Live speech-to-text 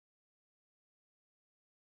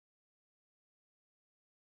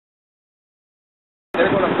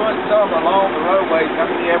put some along the roadways how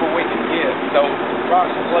many ever we can get. So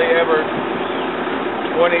approximately every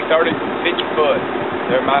 20, 30, 50 foot,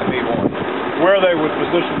 there might be one. Where they would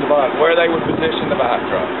position the vibe? Where they would position the vibe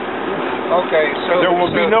truck. Okay, so there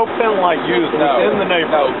will be no pin light used within the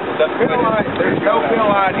neighborhood. No, the pin light, there's no pin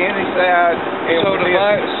light any side.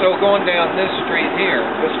 So going down this street here.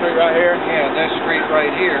 This street right here? Yeah, this street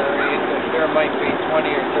right here, there might be 20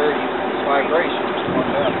 or 30 vibrations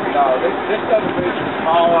going down. No, this subdivision is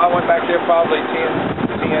small. I went back there probably 10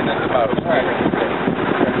 at the most. Right.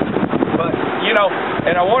 But, you know,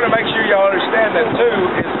 and I want to make sure y'all understand that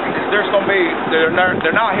too, is there's going to be, they're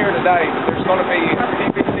not here today, but there's going to be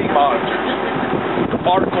PVC monitors,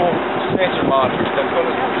 particle sensor monitors that's going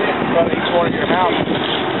to sit in front of each one of your houses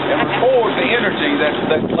and record the energy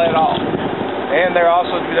that's let off. And they're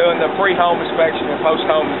also doing the pre-home inspection and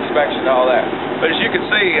post-home inspection and all that. But as you can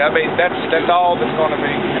see, I mean, that's all that's going to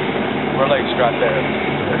be released right there.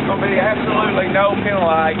 There's going to be absolutely no pin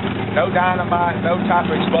light, no dynamite, no type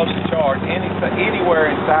of explosive charge anywhere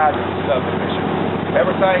inside the subdivision.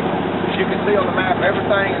 Everything, as you can see on the map,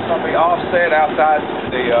 everything is going to be offset outside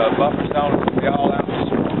the buffer zone. It's going to be all out.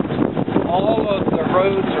 All of the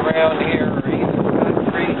roads around here are either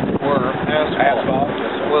concrete or asphalt.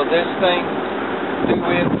 Will this thing do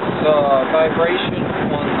its vibration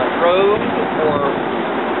on the road or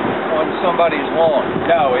on somebody's lawn?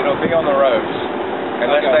 No, it'll be on the roads.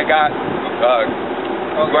 Unless they got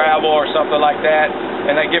gravel or something like that,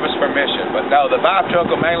 and they give us permission. But no, the vibe truck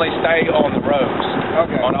will mainly stay on the roads,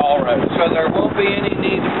 on all roads. So there won't be any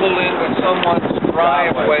need to pull into someone's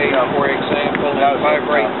driveway, for example, and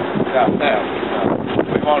vibrate? No.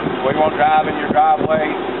 We won't drive in your driveway.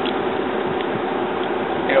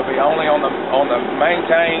 It'll be only on the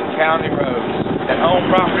maintained county roads. And own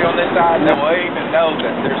property on this side, they will even know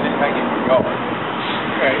that there's anything in your yard.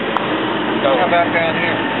 Okay. So how about down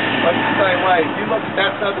here? But the same way, if you look at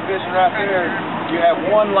that subdivision right there, you have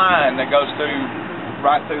one line that goes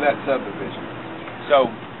right through that subdivision. So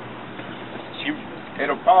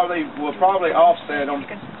we'll probably offset them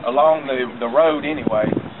along the road anyway,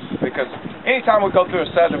 because anytime we go through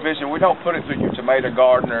a subdivision, we don't put it through your tomato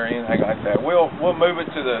garden or anything like that. We'll move it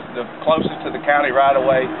to the closest to the county right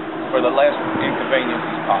away for the less inconvenience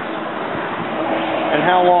as possible. And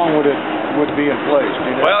how long would it be in place? Do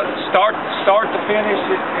you know? Well, start to finish,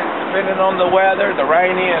 it's depending on the weather, the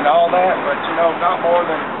rainy and all that, but you know, not more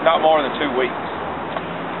than 2 weeks.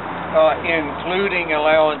 Including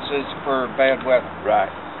allowances for bad weather. Right.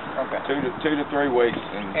 Okay. 2 to 3 weeks.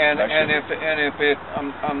 And if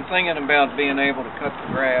I'm thinking about being able to cut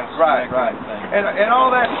the grass. Right. And all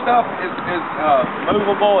that stuff is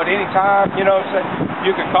movable at any time. You know, so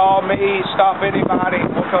you can call me, stop anybody,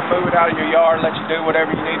 we'll come move it out of your yard, let you do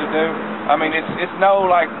whatever you need to do. I mean, it's no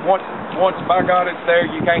like once by God it's there,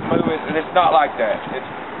 you can't move it, and it's not like that. It's,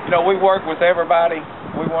 you know, we work with everybody.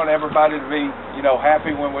 We want everybody to be, you know,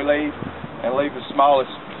 happy when we leave and leave the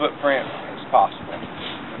smallest footprint as possible.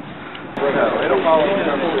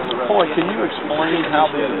 Boy, can you explain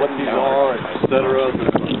what these are, etc.?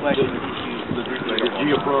 The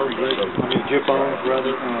geophones,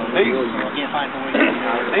 rather.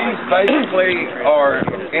 These basically are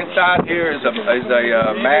inside here is a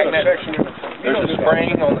magnet. There's a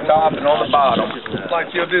spring on the top and on the bottom.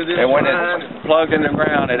 And when it's plugged in the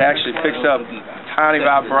ground, it actually picks up tiny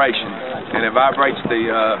vibrations, and it vibrates the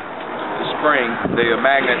spring, the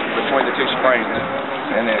magnet between the two springs,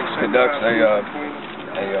 and it conducts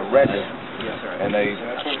a resonance. And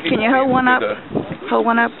can you hold one up? Hold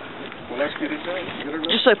one up.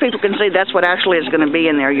 Just so people can see that's what actually is going to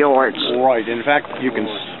be in their yards. Right. In fact, you can.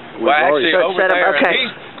 Well, actually, over there, okay.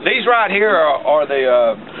 These right here are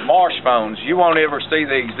the marsh phones. You won't ever see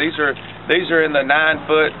these. These are in the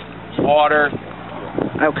 9-foot water.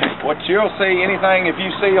 Okay. What you'll see, anything if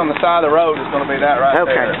you see on the side of the road, is going to be that right there.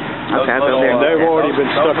 Okay. They've already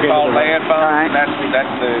been stuck into the land phones. Right. That's the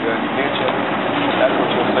dimension. That's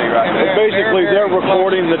what you'll see right there. Basically, they're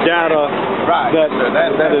recording the data that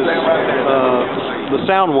is the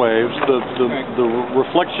sound waves, the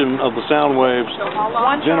reflection of the sound waves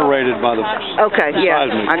generated by the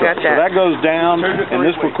seismic. I got that. So that goes down, and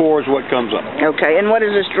this records what comes up. Okay, and what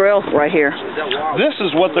is this drill right here? This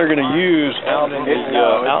is what they're going to use out in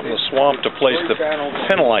the swamp to place the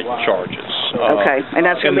penalite charges. Okay, and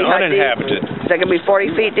that's going to be uninhabited. Is that going to be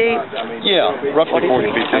 40 feet deep? Yeah, roughly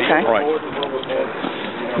 40 feet deep. Okay. Right.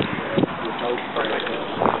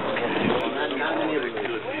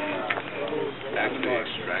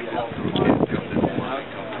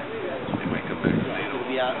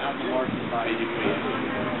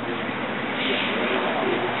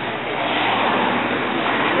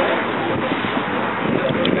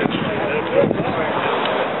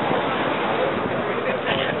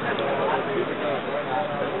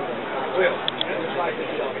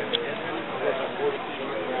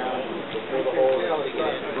 for the whole